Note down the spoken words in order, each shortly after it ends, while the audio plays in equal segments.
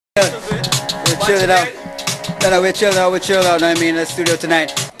We're chilling out. No, we're chilling out. I mean, in the studio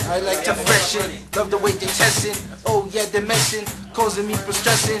tonight. I like to freshen, love the way they testing. Oh yeah, they're messing, causing me for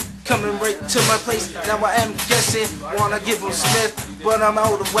stressing. Coming right to my place, now I am guessing. Wanna give them Smith, but I'm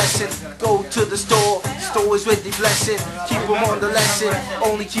out of Wesson. Go to the store is with the blessing. Keep them on the lesson,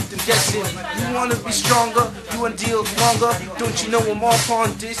 only keep them guessing. You wanna be stronger, you wanna deal longer. Don't you know I'm off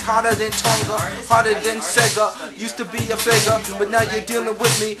on this, hotter than Tonga, hotter than Sega. Used to be a beggar, but now you're dealing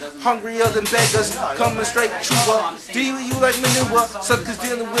with me, hungrier than beggars. Coming straight truer, deal you like manure. Suckers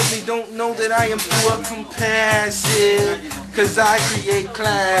dealing with me don't know that I am pure compassive, cause I create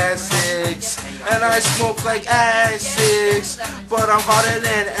classics. And I smoke like acids, but I'm hotter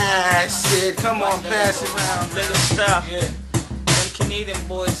than acid. Come on, pass it around. Little stop. Yeah. Them Canadian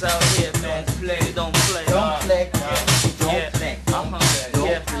boys out here, man. They don't play. Don't play. Don't play.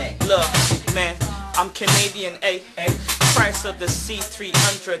 Don't play. Look, man, I'm Canadian, A. Price of the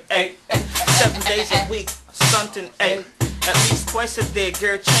C300, A. 7 days a week, stunting, A. At least twice a day,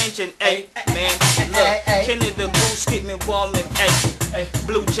 girl changing, ayy, man. Look, Kenny the Goose keep me warming, ayy.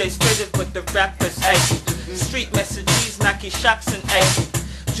 Blue Jays fitted with the rappers, ayy. Street messages, Nike shots and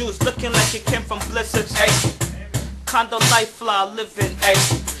ayy. Jews looking like it came from blizzards, ayy. Condo life, fly living,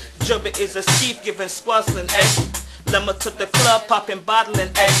 ayy. Jubba is a chief giving swazzling, ayy. Lemma to the club, popping bottling,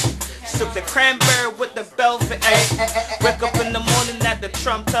 ayy. Took the cranberry with the velvet, ayy. Wake up in the morning at the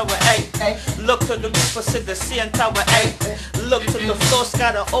Trump Tower, ayy. Look to the roof of the CN Tower, ayy. Look to the floor,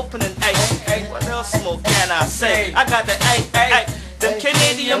 got an opening, ayy. What else more can I say? I got the ayy. Them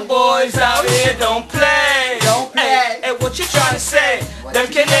Canadian boys out here don't play. Don't play. Hey, what you trying to say? Them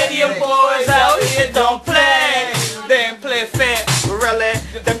Canadian boys out here don't play. They ain't play fair, really.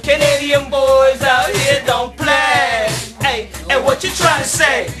 Them Canadian boys out here don't play. Hey, what you trying to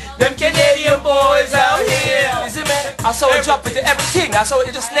say? Them Canadian boys out here. You see me? I saw it drop it to everything. I saw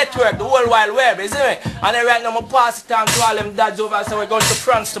it just network, the World Wide Web, you see me? And then right now I'm pass it on to all them dads over. So we're going to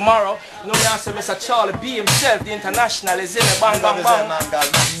France tomorrow. You know me, I say Mr. Charlie B himself, the international, you see me? Bang, bang, bang.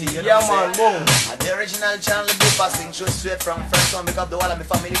 Yeah, man, boom. The original channel be passing through straight from France. One because the whole of my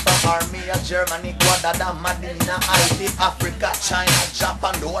family from Armenia, Germany, Guadalajara, Medina, Haiti, Africa, China,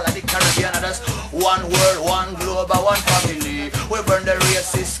 Japan, the whole of the Caribbean. And just one world, one globe, one family. We burn the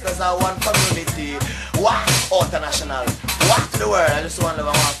racists cause I want community. What? International. What to the world? I just want to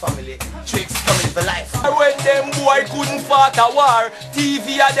live in one family. Tricks coming for life. When them boy couldn't fight a war,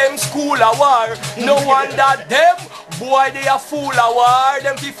 TV a them school a war. No wonder them boy they a fool a war.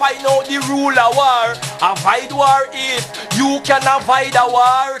 Them fi find out the rule a war. Avoid war if you can avoid a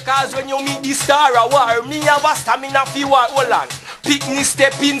war. Cause when you meet the star a war, me have a stamina fi war. Hold on. Pick me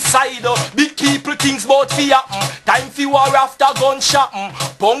step inside. Big people thinks about fear. Time fi war after gunshot.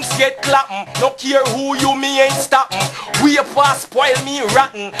 Punks get clapping. No care who you me ain't stopping. We a pass spoil me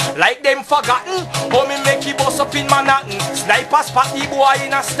rotten. Like them forgotten. How me make it bust up in Manhattan. Sniper spot the boy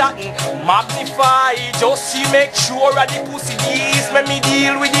in a statin. Magnify just see make sure of the pussy these. When me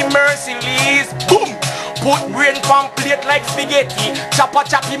deal with the merciless. Boom. Put brain pan plate like spaghetti. Chopper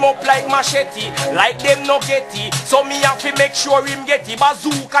chop him up like machete. Like them no getty. So me have to make sure him get it.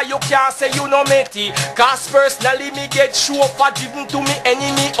 Bazooka you can't say you no met it. Cause personally me get show for driven to me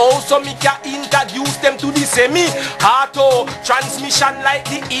enemy. Also me can introduce them to the semi. Auto transmission like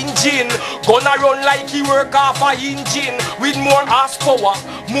the engine. Gonna run like he work off a engine. With more horsepower,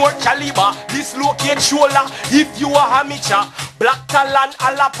 more caliber. Dislocate shoulder if you are amateur. Black talent,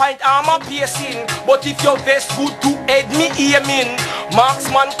 a la pint armor piercing. But if your vest good to head me aiming.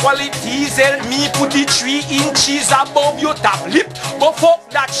 Marksman qualities help me put it 3 inches above your top lip. But fuck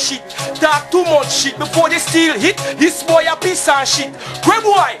that shit. Talk too much shit before they still hit. This boy a piece of shit. Grey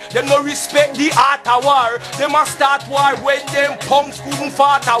boy, them no respect the art of war. Them a start war when them punks couldn't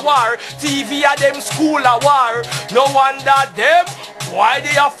fight a war. TV a them school a war. No wonder them. Why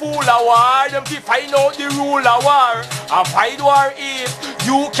they a fool a war? Them fi find out the rule a war. Avoid war if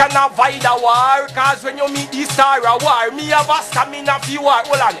you can avoid a war. Cause when you meet the star a war, me have a stamina fi war.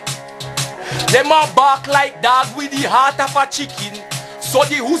 Hold on. Them a bark like dog with the heart of a chicken. So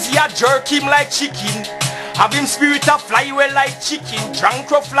the Uzi a jerk him like chicken. Have him spirit a fly well like chicken. Drunk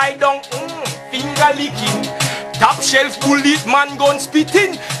crow fly down, finger licking. Top shelf bullet man gun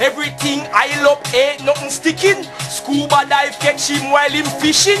spitting. Everything I love ain't nothing sticking. Scuba dive catch him while him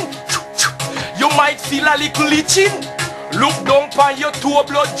fishing. You might feel a little itching. Look down on your toe,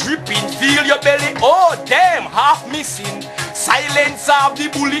 blood dripping. Feel your belly, oh damn, half missing. Silence of the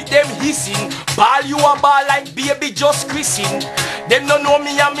bullet, them hissing. Ball you a ball like baby just christening. Them no know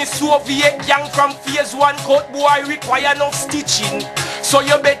me and me Soviet gang from phase 1. Cut boy require no stitching. So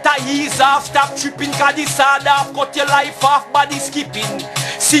you better ease off, stop tripping. Cause this hard off, cut your life off body skipping.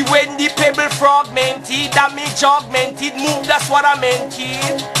 See when the pebble fragmented, damage augmented, move, that's what I meant,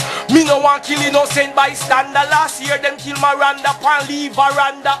 kid. Me no want kill innocent bystander. Last year them kill Miranda and leave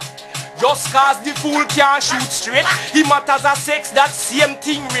veranda. Just cause the fool can't shoot straight. He matters as sex, that same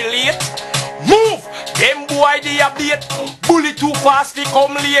thing relate. Move! Them boy they a bait. Bully too fast, they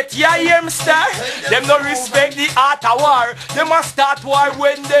come late. Yeah, hear me star? Them no respect the art of war. Them a start war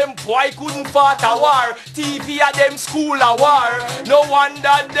when them boy couldn't fight a war. TV a them school a war. No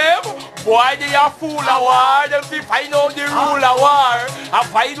wonder them boy they a fool a war. Them fi find out the rule a war.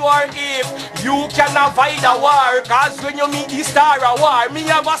 Avoid war if you can avoid a war. Cause when you meet the star a war, me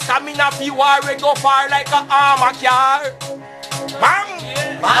have a stamina fi war. We go far like a armor car. Bang!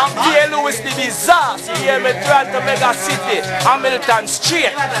 I'm P. Louis the Bizarre. You hear me? Toronto Mega City, Hamilton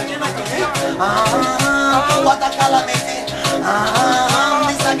Street. What a calamity.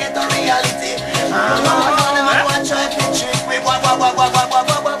 This a get a reality. Watch out the trick.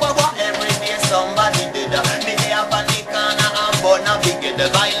 Every day somebody did. Me they have a nick and a bun a big. The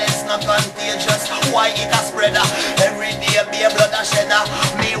violence not contagious. Why it a spreader? Every day be a blood a shedder.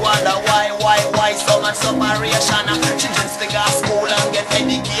 Me wonder why so much separation. Children still go to school and get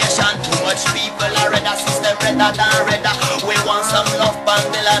education. Too much people are redder, system redder than redder. We want some love on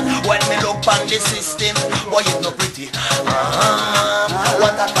the land. When me look on the system, boy it's no pretty.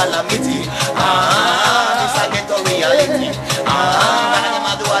 What a calamity. This a get a reality.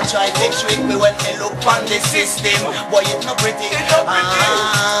 And do I try to trick me when me look on the system, boy it's no pretty.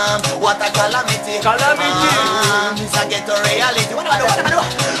 What a calamity. This a get a reality. What am I do?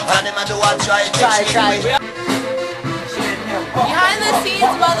 And them do I try to trick me. Behind the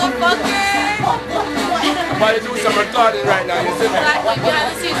scenes, motherfucker! But you do some recording right now, you see me? Exactly, behind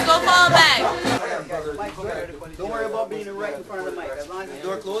the scenes, go fall back! Don't worry about being right in front of the mic. As long as the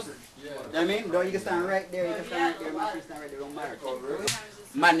door closes. You know what I mean? Door, you can stand right there, you can stand right there. My feet stand right there, don't matter.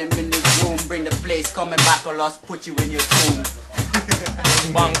 Man, them in this room, bring the place, coming back or lost, put you in your tomb.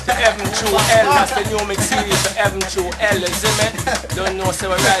 Bang to heaven through hell, that's the new mix series for heaven through hell, you see me? Don't know, so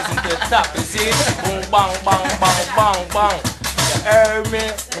we're rising to the top, you see? Boom, bang, bang, bang, bang, bang. You hear me?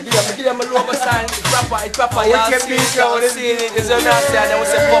 I give them a logo sign, it's proper, y'all see it, you see it, you see what I'm saying? Then we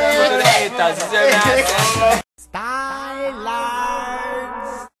say fuck you to the haters, you see what I'm saying?